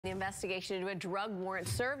The investigation into a drug warrant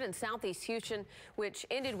served in Southeast Houston, which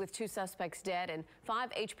ended with 2 suspects dead and 5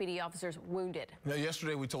 HPD officers wounded. Now,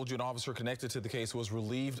 yesterday, we told you an officer connected to the case was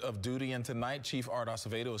relieved of duty, and tonight, Chief Art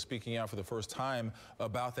Acevedo is speaking out for the first time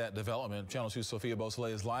about that development. Channel 2's Sophia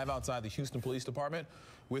Beausoleil is live outside the Houston Police Department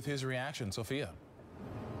with his reaction. Sophia.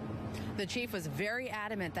 The chief was very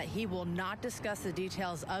adamant that he will not discuss the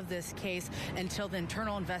details of this case until the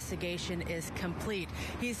internal investigation is complete.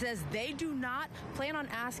 He says they do not plan on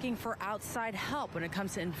asking for outside help when it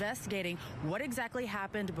comes to investigating what exactly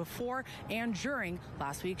happened before and during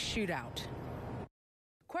last week's shootout.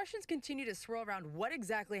 Questions continue to swirl around what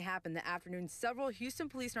exactly happened the afternoon. Several Houston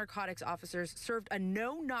police narcotics officers served a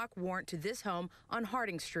no-knock warrant to this home on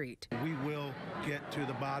Harding Street. We will get to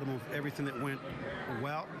the bottom of everything that went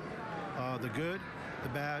well, the good, the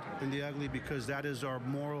bad, and the ugly, because that is our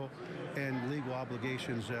moral and legal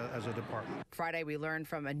obligations as a department. Friday, we learned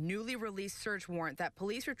from a newly released search warrant that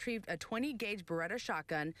police retrieved a 20-gauge Beretta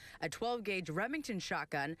shotgun, a 12-gauge Remington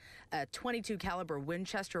shotgun, a 22 caliber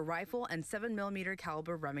Winchester rifle, and 7mm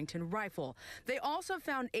caliber Remington rifle. They also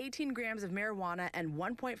found 18 grams of marijuana and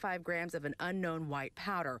 1.5 grams of an unknown white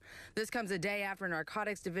powder. This comes a day after a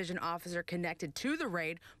narcotics division officer connected to the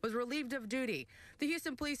raid was relieved of duty. The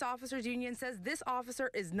Houston Police Officers Union says this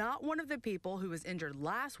officer is not one of the people who was injured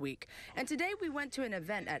last week. And today we went to an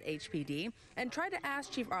event at HPD and tried to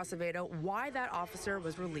ask Chief Acevedo why that officer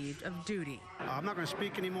was relieved of duty. I'm not going to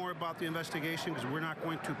speak anymore about the investigation because we're not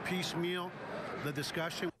going to piecemeal the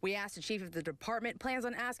discussion. We asked the chief if the department plans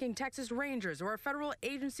on asking Texas Rangers or a federal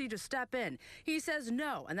agency to step in. He says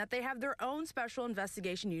no, and that they have their own special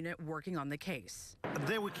investigation unit working on the case.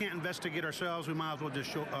 Then we can't investigate ourselves. We might as well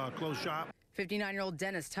just close shop. 59-year-old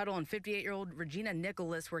Dennis Tuttle and 58-year-old Regina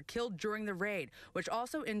Nicholas were killed during the raid, which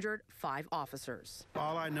also injured 5 officers.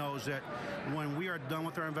 All I know is that when we are done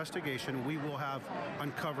with our investigation, we will have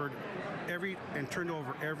uncovered and turned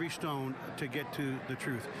over every stone to get to the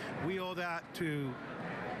truth. We owe that to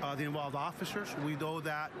the involved officers. We owe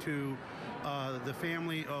that to the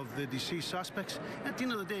family of the deceased suspects. At the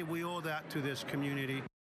end of the day, we owe that to this community.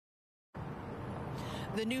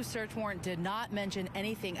 The new search warrant did not mention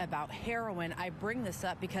anything about heroin. I bring this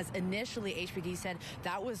up because initially HPD said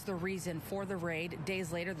that was the reason for the raid.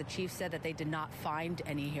 Days later, the chief said that they did not find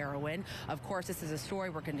any heroin. Of course, this is a story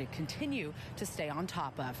we're going to continue to stay on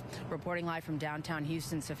top of. Reporting live from downtown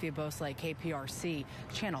Houston, Sophia Beausoleil, KPRC,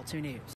 Channel 2 News.